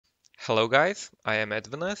Hello guys, I am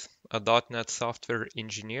Edvinas, a .NET software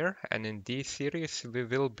engineer, and in this series we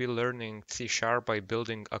will be learning C# by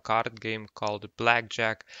building a card game called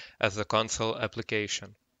Blackjack as a console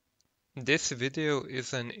application. This video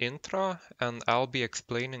is an intro and I'll be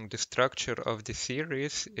explaining the structure of the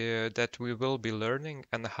series that we will be learning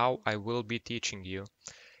and how I will be teaching you.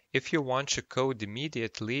 If you want to code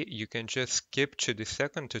immediately, you can just skip to the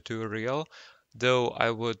second tutorial, though I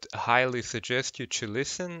would highly suggest you to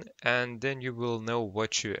listen and then you will know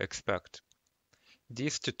what you expect.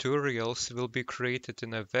 These tutorials will be created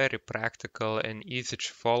in a very practical and easy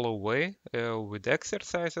to follow way, with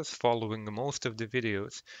exercises following most of the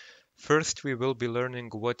videos. First, we will be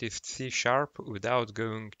learning what is C# without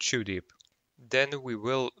going too deep. Then we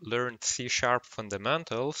will learn C#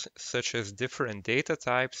 fundamentals such as different data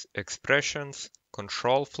types, expressions,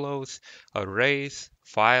 control flows, arrays,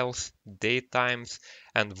 files, datetimes,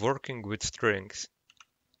 and working with strings.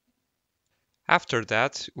 After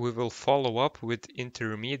that, we will follow up with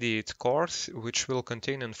intermediate course, which will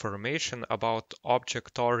contain information about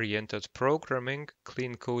object-oriented programming,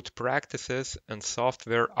 clean code practices, and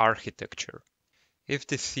software architecture. If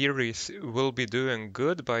the series will be doing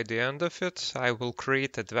good by the end of it, I will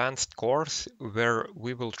create advanced course where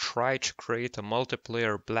we will try to create a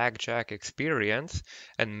multiplayer blackjack experience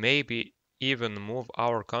and maybe even move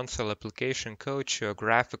our console application code to a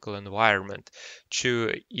graphical environment,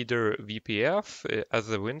 to either VPF as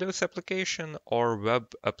a Windows application or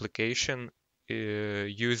web application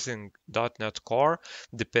using .NET Core,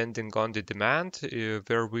 depending on the demand,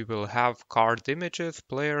 where we will have card images,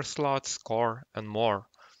 player slots, score, and more.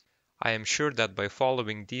 I am sure that by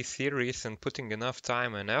following these series and putting enough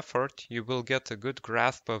time and effort, you will get a good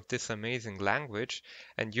grasp of this amazing language,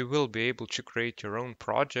 and you will be able to create your own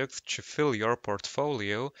projects to fill your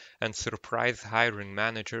portfolio and surprise hiring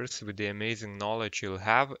managers with the amazing knowledge you'll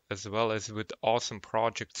have, as well as with awesome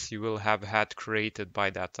projects you will have had created by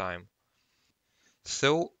that time.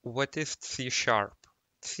 So, what is C#?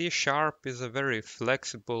 C# is a very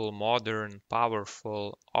flexible, modern,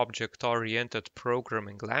 powerful, object-oriented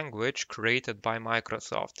programming language created by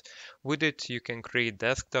Microsoft. With it, you can create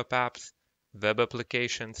desktop apps, web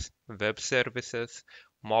applications, web services,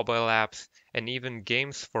 mobile apps, and even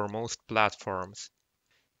games for most platforms.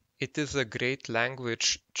 It is a great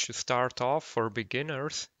language to start off for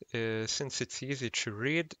beginners, since it's easy to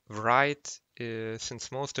read, write,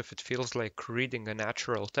 since most of it feels like reading a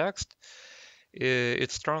natural text.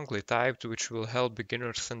 It's strongly typed, which will help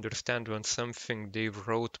beginners understand when something they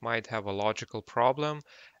wrote might have a logical problem.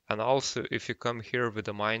 And also, if you come here with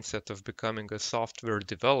the mindset of becoming a software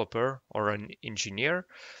developer or an engineer,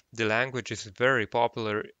 the language is very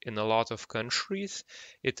popular in a lot of countries.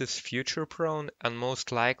 It is future prone, and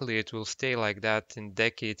most likely it will stay like that in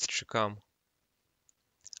decades to come.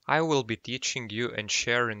 I will be teaching you and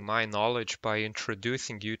sharing my knowledge by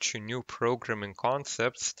introducing you to new programming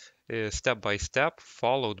concepts step by step,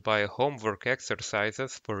 followed by homework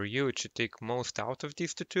exercises for you to take most out of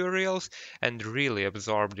these tutorials and really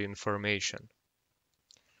absorb the information.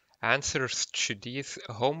 Answers to these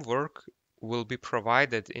homework will be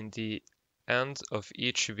provided in the end of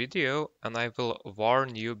each video, and I will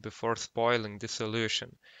warn you before spoiling the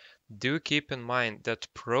solution. Do keep in mind that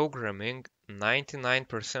programming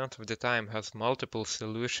 99% of the time has multiple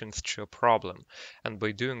solutions to a problem, and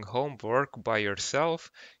by doing homework by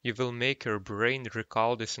yourself, you will make your brain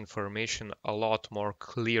recall this information a lot more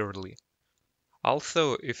clearly.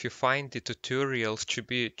 Also, if you find the tutorials to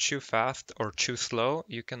be too fast or too slow,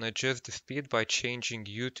 you can adjust the speed by changing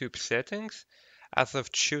YouTube settings. As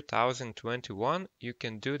of 2021, you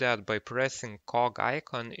can do that by pressing cog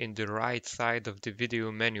icon in the right side of the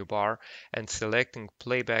video menu bar and selecting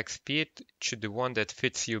playback speed to the one that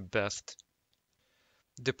fits you best.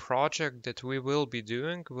 The project that we will be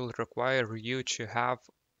doing will require you to have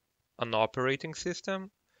an operating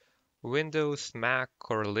system, Windows, Mac,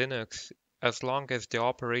 or Linux. As long as the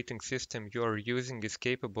operating system you are using is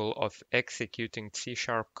capable of executing C#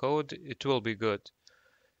 code, it will be good.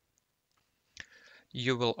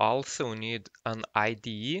 You will also need an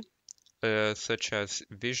IDE, such as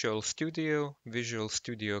Visual Studio, Visual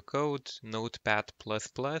Studio Code, Notepad++,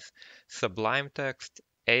 Sublime Text,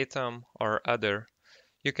 Atom, or other.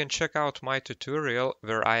 You can check out my tutorial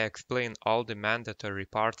where I explain all the mandatory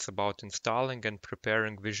parts about installing and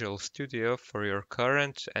preparing Visual Studio for your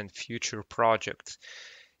current and future projects.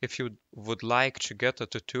 If you would like to get a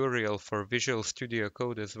tutorial for Visual Studio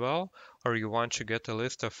Code as well, or you want to get a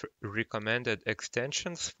list of recommended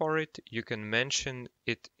extensions for it, you can mention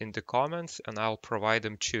it in the comments and I'll provide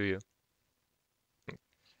them to you.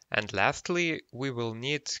 And lastly, we will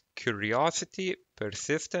need curiosity,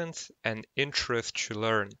 persistence, and interest to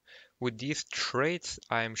learn. With these traits,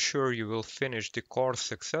 I am sure you will finish the course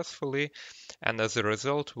successfully, and as a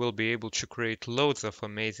result, will be able to create loads of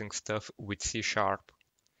amazing stuff with C#.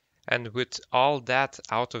 And with all that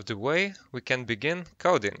out of the way, we can begin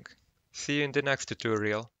coding. See you in the next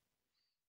tutorial.